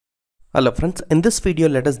Hello friends, in this video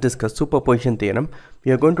let us discuss superposition theorem.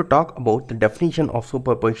 We are going to talk about the definition of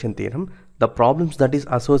superposition theorem, the problems that is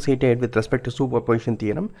associated with respect to superposition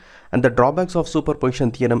theorem, and the drawbacks of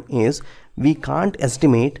superposition theorem is we can't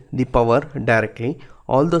estimate the power directly.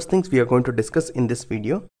 All those things we are going to discuss in this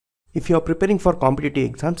video. If you are preparing for competitive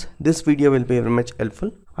exams, this video will be very much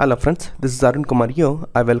helpful. Hello friends, this is Arun Kumar here.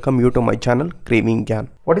 I welcome you to my channel Craving Gyan.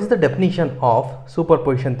 What is the definition of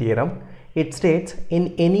superposition theorem? It states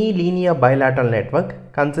in any linear bilateral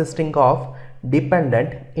network consisting of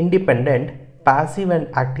dependent, independent, passive and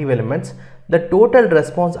active elements, the total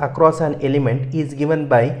response across an element is given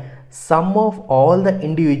by sum of all the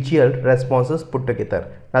individual responses put together.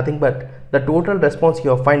 Nothing but the total response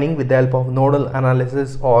you are finding with the help of nodal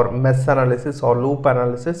analysis or mesh analysis or loop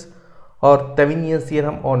analysis or Thevenin's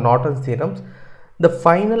theorem or Norton's theorems. The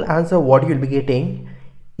final answer what you will be getting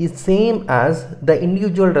is same as the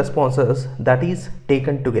individual responses that is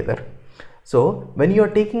taken together. So when you are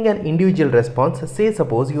taking an individual response, say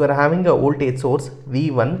suppose you are having a voltage source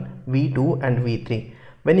V1, V2 and V3.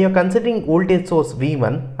 When you are considering voltage source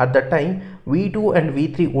V1, at that time V2 and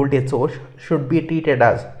V3 voltage source should be treated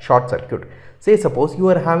as short circuit. Say suppose you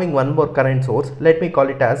are having one more current source, let me call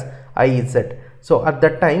it as IZ. So at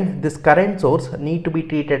that time this current source need to be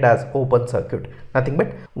treated as open circuit. Nothing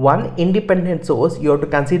but one independent source you have to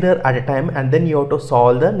consider at a time, and then you have to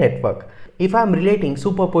solve the network. If I am relating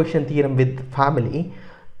superposition theorem with family,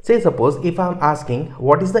 say suppose if I am asking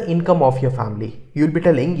what is the income of your family, you will be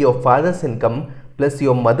telling your father's income plus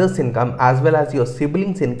your mother's income as well as your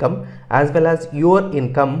siblings income as well as your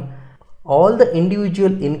income. All the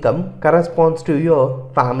individual income corresponds to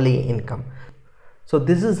your family income. So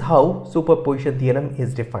this is how superposition theorem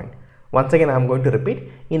is defined. Once again I am going to repeat.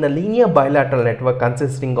 In a linear bilateral network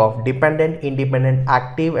consisting of dependent, independent,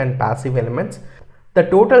 active and passive elements, the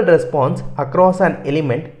total response across an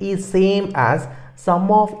element is same as sum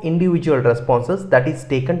of individual responses that is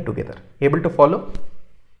taken together. Able to follow?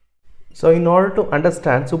 So in order to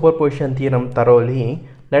understand superposition theorem thoroughly,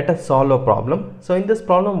 let us solve a problem. So in this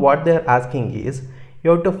problem what they are asking is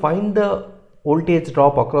you have to find the voltage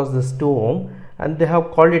drop across this 2 ohm, and they have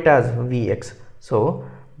called it as Vx. So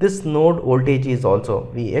this node voltage is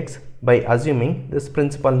also Vx by assuming this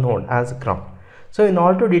principal node as ground. So in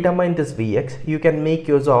order to determine this Vx, you can make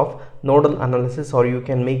use of nodal analysis, or you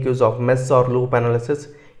can make use of mesh or loop analysis.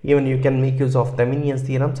 Even you can make use of Thevenin's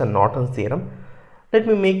theorems and Norton's theorem. Let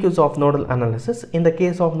me make use of nodal analysis. In the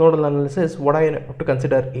case of nodal analysis, what I have to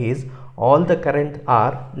consider is all the current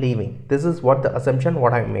are leaving. This is what the assumption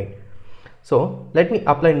what I made. So let me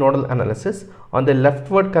apply nodal analysis. On the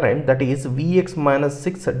leftward current, that is Vx minus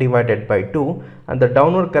 6 divided by 2, and the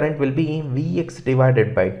downward current will be Vx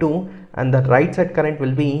divided by 2, and the right side current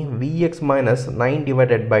will be Vx minus 9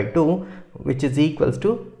 divided by 2, which is equals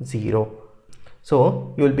to 0.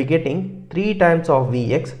 So you will be getting 3 times of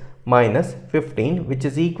Vx minus 15, which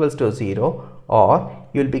is equals to 0, or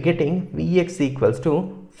you will be getting Vx equals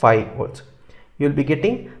to 5 volts. You will be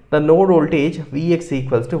getting the node voltage Vx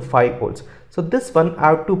equals to 5 volts. So this one I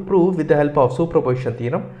have to prove with the help of superposition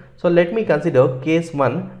theorem. So let me consider case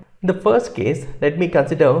 1. In the first case, let me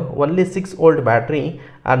consider only 6 volt battery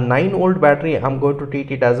and 9 volt battery. I am going to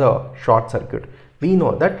treat it as a short circuit. We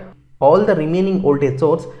know that all the remaining voltage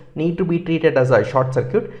source need to be treated as a short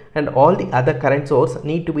circuit, and all the other current source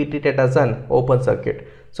need to be treated as an open circuit.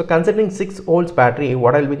 So considering 6 volts battery,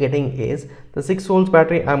 what I will be getting is the 6 volts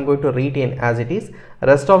battery I am going to retain as it is.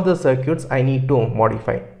 Rest of the circuits I need to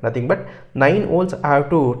modify. Nothing but 9 volts I have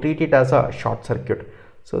to treat it as a short circuit.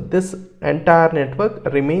 So this entire network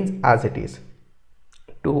remains as it is.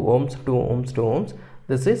 2 ohms, 2 ohms, 2 ohms.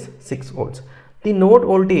 This is 6 volts. The node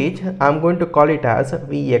voltage I am going to call it as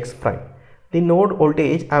Vx prime. The node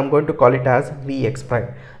voltage I am going to call it as Vx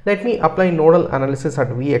prime. Let me apply nodal analysis at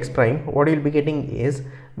Vx prime. What you will be getting is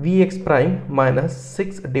Vx prime minus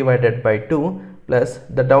 6 divided by 2 plus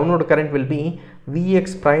the downward current will be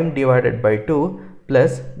Vx prime divided by 2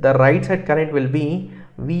 plus the right side current will be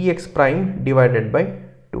Vx prime divided by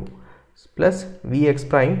 2 plus Vx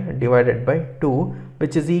prime divided by 2,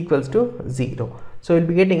 which is equals to 0. So you will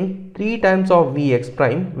be getting 3 times of Vx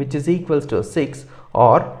prime, which is equals to 6,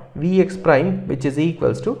 or Vx prime which is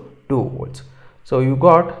equals to 2 volts. So you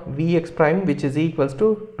got Vx prime which is equals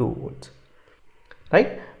to 2 volts.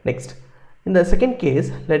 Right? Next, in the second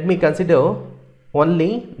case, let me consider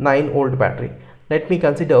only 9 volt battery. Let me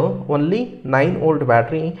consider only 9 volt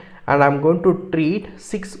battery, and I am going to treat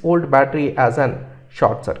 6 volt battery as an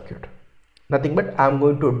short circuit. Nothing but I am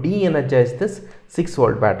going to de-energize this 6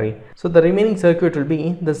 volt battery. So the remaining circuit will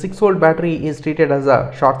be the 6 volt battery is treated as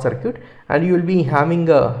a short circuit, and you will be having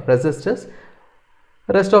a resistors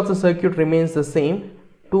Rest of the circuit remains the same,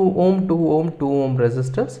 2 ohm, 2 ohm, 2 ohm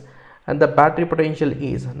resistors, and the battery potential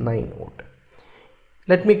is 9 volt.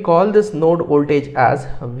 Let me call this node voltage as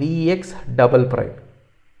Vx double prime.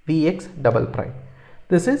 Vx double prime.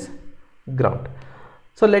 This is ground.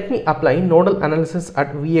 So let me apply nodal analysis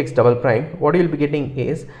at Vx double prime. What you will be getting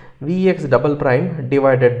is Vx double prime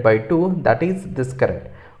divided by 2, that is this current.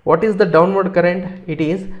 What is the downward current? It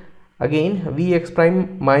is again Vx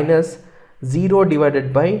prime minus 0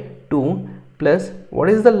 divided by 2 plus what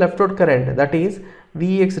is the leftward current? That is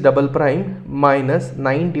Vx double prime minus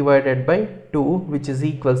 9 divided by 2, which is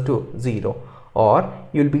equals to 0, or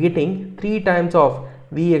you will be getting 3 times of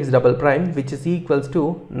Vx double prime, which is equals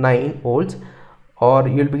to 9 volts, or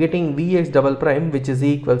you will be getting Vx double prime, which is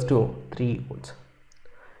equals to 3 volts.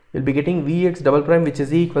 You will be getting Vx double prime, which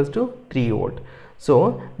is equals to 3 volt.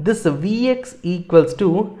 So this Vx equals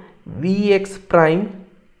to Vx prime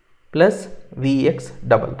plus Vx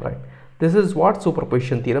double prime. This is what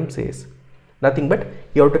superposition theorem says. Nothing but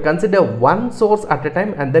you have to consider one source at a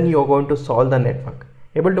time and then you are going to solve the network.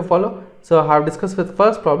 Able to follow? So I have discussed with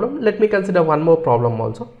first problem. Let me consider one more problem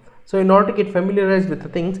also. So in order to get familiarized with the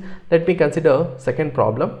things, let me consider second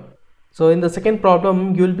problem. So in the second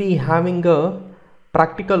problem, you will be having a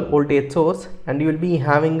practical voltage source and you will be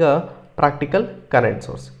having a practical current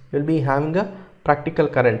source. You will be having a practical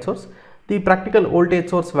current source. The practical voltage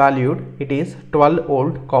source valued, it is 12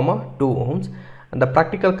 volt, 2 ohms. And the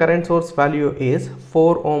practical current source value is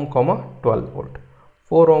 4 ohm, 12 volt,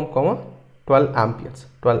 4 ohm, 12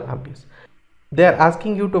 amperes. They are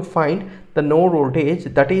asking you to find the node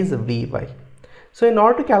voltage, that is Vy. So in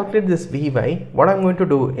order to calculate this Vy, what I'm going to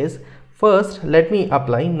do is first let me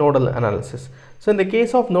apply nodal analysis. So in the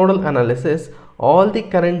case of nodal analysis, all the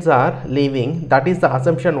currents are leaving, that is the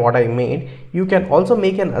assumption what I made. You can also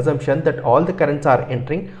make an assumption that all the currents are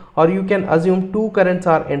entering, or you can assume 2 currents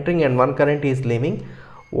are entering and 1 current is leaving.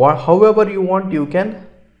 However you want, you can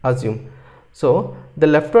assume. So the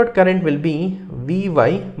leftward current will be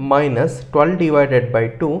Vy minus 12 divided by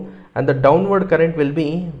 2 and the downward current will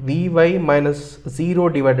be Vy minus 0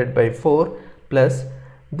 divided by 4 plus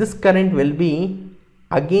this current will be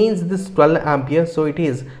against this 12 ampere, so it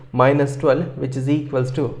is minus 12, which is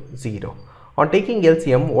equals to 0. On taking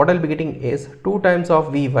LCM, what I'll be getting is 2 times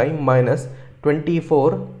of Vy minus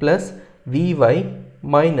 24 plus Vy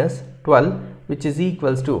minus 12, which is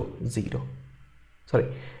equals to 0.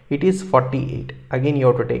 Sorry, it is 48. Again you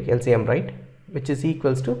have to take LCM, right, which is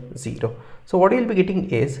equals to 0. So what you'll be getting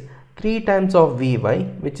is 3 times of Vy,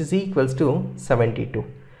 which is equals to 72,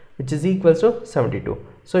 which is equals to 72.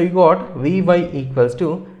 So you got Vy equals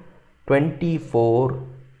to 24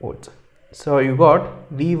 volts. So you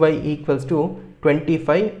got Vy equals to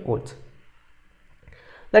 25 volts.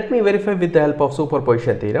 Let me verify with the help of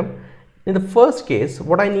superposition theorem. In the first case,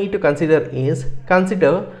 what I need to consider is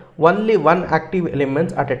consider only one active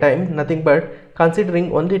element at a time, nothing but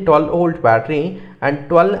considering only 12 volt battery and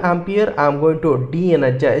 12 ampere I am going to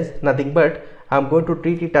de-energize, nothing but I am going to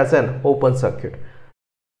treat it as an open circuit.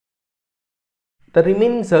 The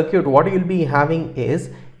remaining circuit, what you will be having is,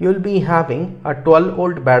 you will be having a 12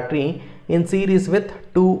 volt battery in series with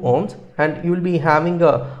 2 ohms and you will be having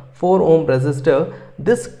a 4 ohm resistor.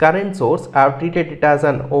 This current source I have treated it as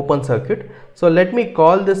an open circuit. So let me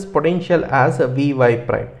call this potential as a Vy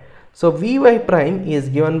prime. So Vy prime is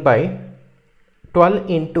given by 12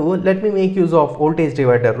 into, let me make use of voltage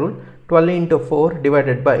divider rule, 12 into 4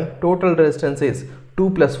 divided by total resistance is 2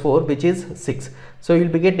 plus 4, which is 6. So you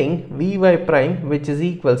will be getting Vy prime, which is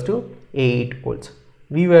equals to 8 volts.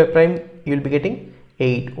 Vy prime, you will be getting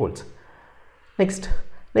 8 volts.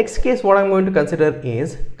 Next case, what I am going to consider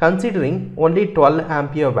is considering only 12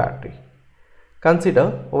 ampere battery.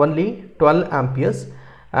 Consider only 12 amperes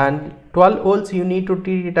and 12 volts you need to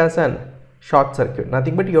treat it as an short circuit,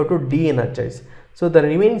 nothing but you have to de-energize. So the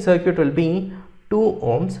remaining circuit will be 2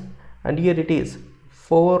 ohms and here it is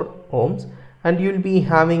 4 ohms and you will be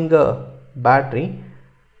having a battery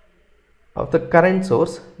of the current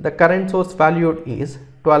source. The current source valued is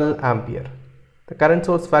 12 ampere. The current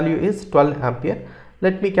source value is 12 ampere.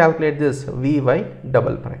 Let me calculate this Vy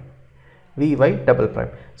double prime. Vy double prime.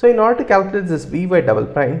 So in order to calculate this Vy double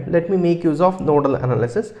prime, let me make use of nodal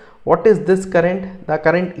analysis. What is this current? The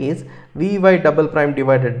current is Vy double prime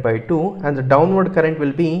divided by 2 and the downward current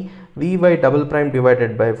will be Vy double prime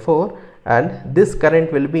divided by 4 and this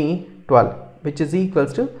current will be 12, which is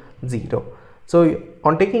equals to 0. So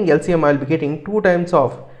on taking LCM, I will be getting 2 times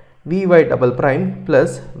of Vy double prime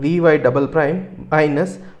plus Vy double prime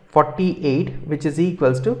minus 48, which is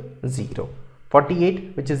equals to 0.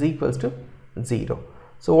 48, which is equals to 0.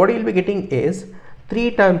 So what you will be getting is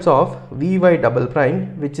 3 times of Vy double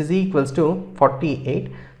prime, which is equals to 48.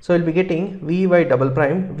 So we'll be getting Vy double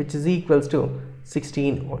prime, which is equals to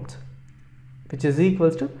 16 volts, which is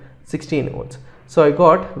equals to 16 volts. So I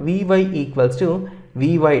got Vy equals to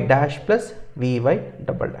Vy dash plus Vy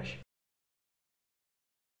double dash.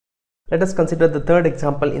 Let us consider the third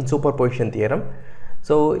example in superposition theorem.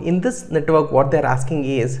 So in this network, what they are asking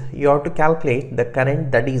is you have to calculate the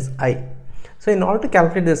current, that is I. So in order to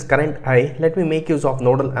calculate this current I, let me make use of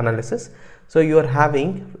nodal analysis. So you are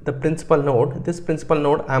having the principal node. This principal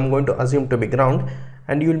node I am going to assume to be ground,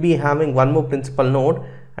 and you will be having one more principal node,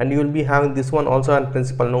 and you will be having this one also on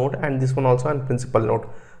principal node, and this one also on principal node.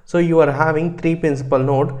 So you are having 3 principal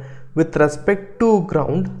node. With respect to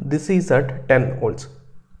ground, this is at 10 volts.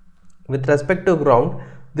 With respect to ground,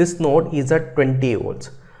 this node is at 20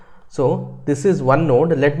 volts. So this is one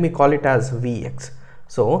node, let me call it as Vx.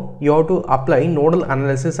 So you have to apply nodal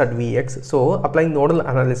analysis at Vx. So applying nodal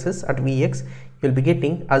analysis at Vx, you will be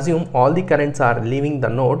getting, assume all the currents are leaving the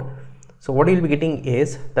node. So what you will be getting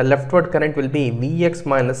is the leftward current will be Vx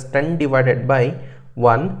minus 10 divided by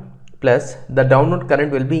 1 plus the downward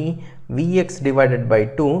current will be Vx divided by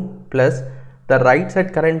 2 plus the right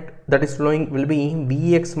side current that is flowing will be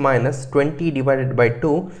Vx minus 20 divided by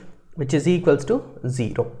 2, which is equals to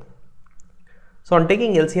 0. So on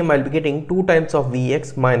taking LCM, I will be getting 2 times of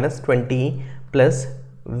Vx minus 20 plus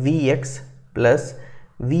Vx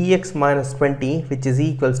minus 20, which is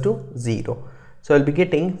equals to 0. So I will be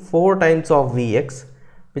getting 4 times of Vx,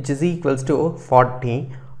 which is equals to 40,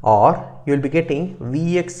 or you will be getting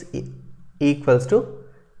Vx equals to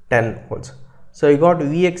 10 volts. So you got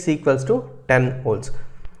Vx equals to 10 volts.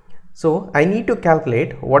 So I need to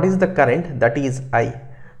calculate what is the current, that is I.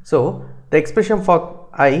 So the expression for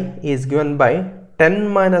I is given by 10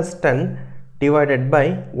 minus 10 divided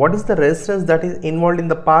by what is the resistance that is involved in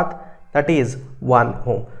the path, that is 1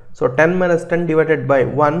 ohm. So 10 minus 10 divided by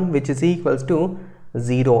 1, which is equals to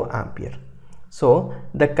 0 ampere. So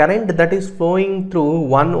the current that is flowing through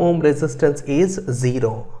 1 ohm resistance is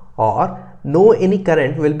 0, or no any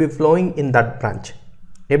current will be flowing in that branch.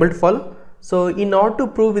 Able to follow? So in order to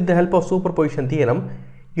prove with the help of superposition theorem,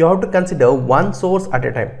 you have to consider one source at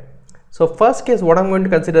a time. So first case, what I'm going to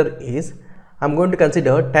consider is, I'm going to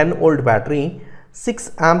consider 10 volt battery,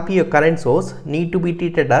 6 ampere current source need to be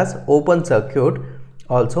treated as open circuit.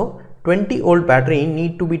 Also 20 volt battery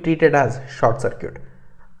need to be treated as short circuit.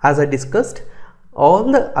 As I discussed,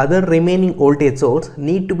 all the other remaining voltage source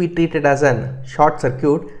need to be treated as an short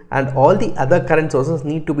circuit, and all the other current sources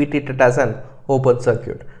need to be treated as an open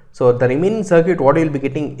circuit. So the remaining circuit, what you will be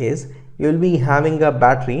getting is, you will be having a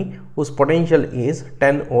battery whose potential is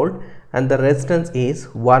 10 volt and the resistance is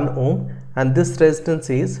 1 ohm, and this resistance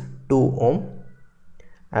is 2 ohm,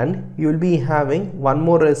 and you will be having one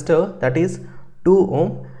more resistor, that is 2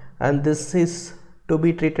 ohm, and this is to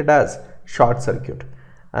be treated as short circuit,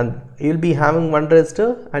 and you will be having one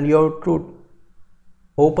resistor, and you have to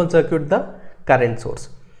open circuit the current source.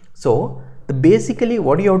 So basically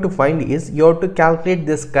what you have to find is, you have to calculate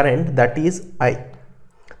this current, that is I.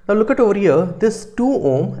 Now look at over here, this 2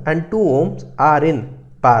 ohm and 2 ohms are in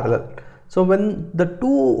parallel. So when the 2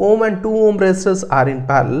 ohm and 2 ohm resistors are in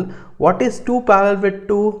parallel, what is 2 parallel with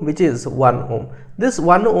 2, which is 1 ohm? This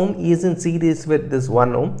 1 ohm is in series with this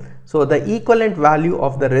 1 ohm. So the equivalent value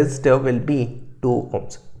of the resistor will be 2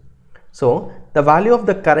 ohms. So the value of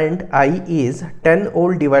the current I is 10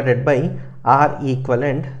 volt divided by R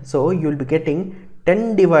equivalent. So you will be getting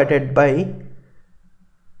 10 divided by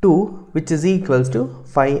 2, which is equals to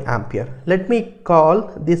 5 ampere. Let me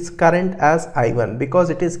call this current as I1 because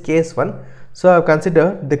it is case 1. So I have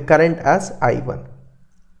considered the current as I1,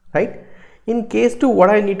 right? In case 2, what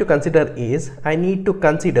I need to consider is, I need to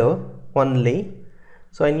consider only,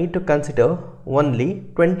 so I need to consider only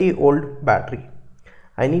 20 volt battery.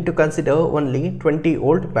 I need to consider only 20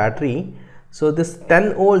 volt battery. So this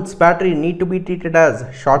 10 volts battery need to be treated as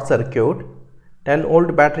short circuit. 10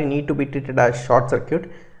 volt battery need to be treated as short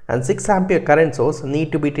circuit, and 6 ampere current source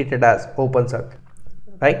need to be treated as open circuit,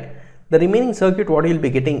 right? The remaining circuit, what you will be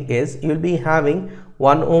getting is, you will be having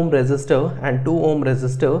 1 ohm resistor and 2 ohm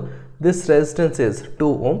resistor. This resistance is 2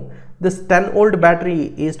 ohm. This 10 volt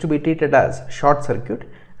battery is to be treated as short circuit,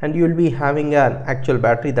 and you will be having an actual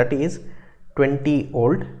battery, that is 20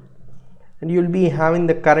 volt, and you will be having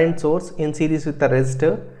the current source in series with the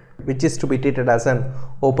resistor, which is to be treated as an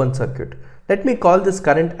open circuit. Let me call this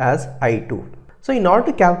current as I2. So in order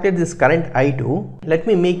to calculate this current I2, let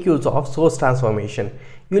me make use of source transformation.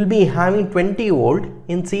 You will be having 20 volt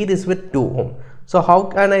in series with 2 ohm. So how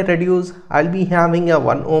can I reduce? I will be having a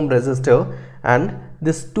 1 ohm resistor and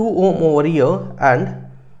this 2 ohm over here, and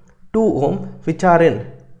 2 ohm which are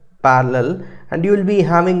in parallel, and you will be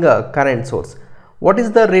having a current source. What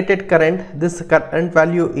is the rated current? This current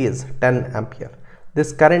value is 10 ampere.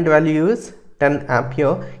 This current value is 10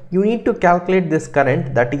 ampere. You need to calculate this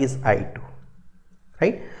current, that is I2,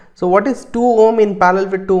 right? So what is 2 ohm in parallel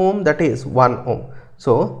with 2 ohm? That is 1 ohm.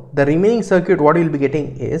 So the remaining circuit, what you will be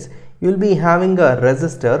getting is, you will be having a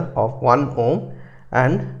resistor of 1 ohm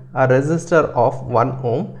and a resistor of 1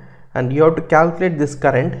 ohm, and you have to calculate this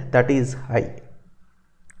current, that is I.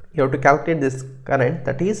 You have to calculate this current,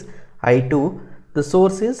 that is I2. The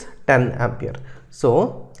source is 10 ampere.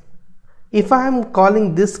 So if I am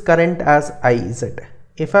calling this current as IZ,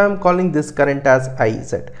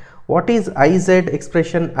 what is IZ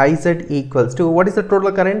expression? IZ equals to, what is the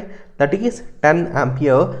total current? That is 10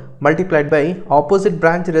 ampere multiplied by opposite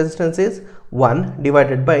branch resistance is 1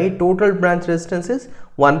 divided by total branch resistance is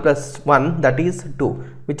 1 plus 1, that is 2,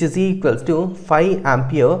 which is equals to 5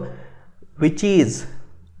 ampere, which is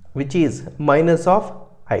minus of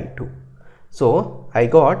I2. So I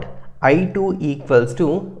got I2 equals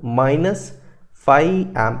to minus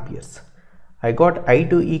 5 amperes. I got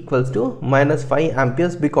I2 equals to minus 5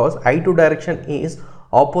 amperes because I2 direction is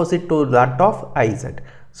opposite to that of IZ.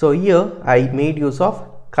 So here I made use of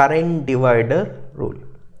current divider rule.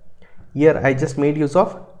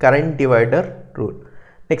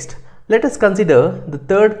 Next, let us consider the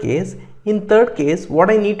third case. In third case, what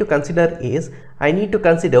I need to consider is, I need to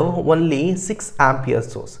consider only 6 ampere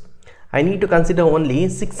source.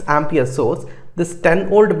 This 10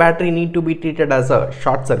 volt battery need to be treated as a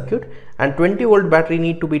short circuit, and 20 volt battery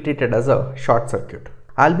need to be treated as a short circuit.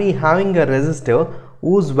 I'll be having a resistor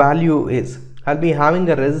whose value is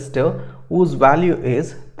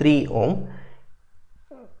 3 ohm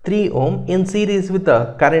in series with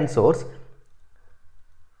a current source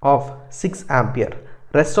of 6 ampere.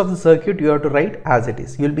 Rest of the circuit you have to write as it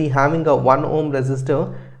is. You will be having a 1 ohm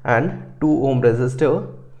resistor and 2 ohm resistor.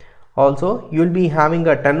 Also, you will be having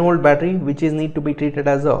a 10 volt battery which is need to be treated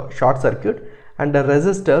as a short circuit, and a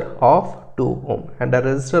resistor of 2 ohm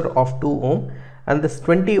and this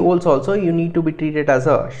 20 volts also you need to be treated as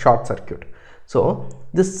a short circuit. So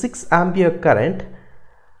this 6 ampere current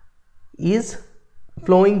is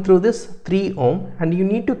flowing through this 3 ohm, and you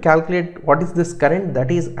need to calculate what is this current, that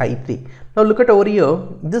is I3. Now look at over here,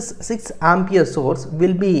 this 6 ampere source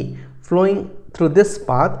will be flowing through this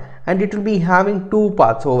path, and it will be having 2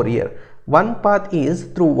 paths over here. One path is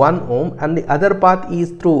through 1 ohm and the other path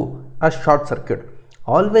is through a short circuit.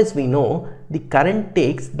 Always we know the current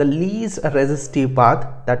takes the least resistive path,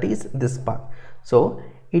 that is this path. So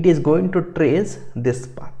it is going to trace this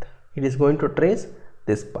path.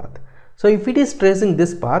 So if it is tracing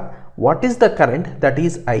this path, what is the current? That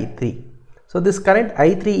is I3. So this current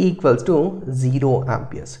I3 equals to 0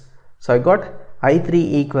 amperes. So I got I3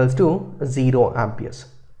 equals to 0 amperes,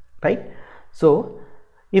 right? So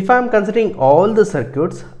if I am considering all the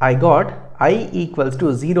circuits, I got I equals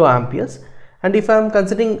to 0 amperes, and if I am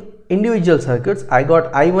considering individual circuits, I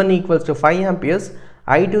got I1 equals to 5 amperes,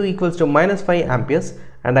 I2 equals to minus 5 amperes,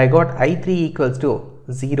 and I got I3 equals to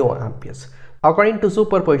 0 amperes. According to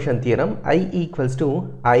superposition theorem, I equals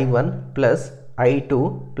to I1 plus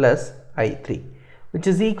I2 plus I3, which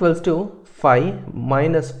is equals to 5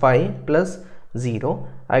 minus 5 plus 0.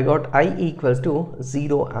 I got I equals to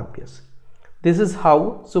 0 amperes. This is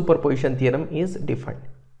how superposition theorem is defined.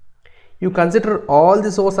 You consider all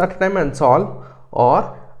the sources at a time and solve,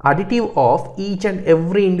 or additive of each and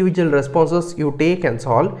every individual responses you take and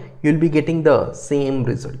solve, you will be getting the same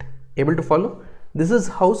result. Able to follow? This is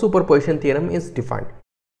how superposition theorem is defined.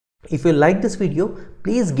 If you like this video,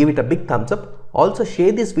 please give it a big thumbs up. Also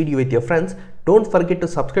share this video with your friends. Don't forget to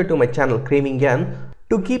subscribe to my channel Craving Gyan.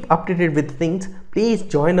 To keep updated with things, please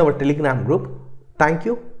join our Telegram group. Thank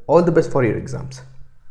you. All the best for your exams.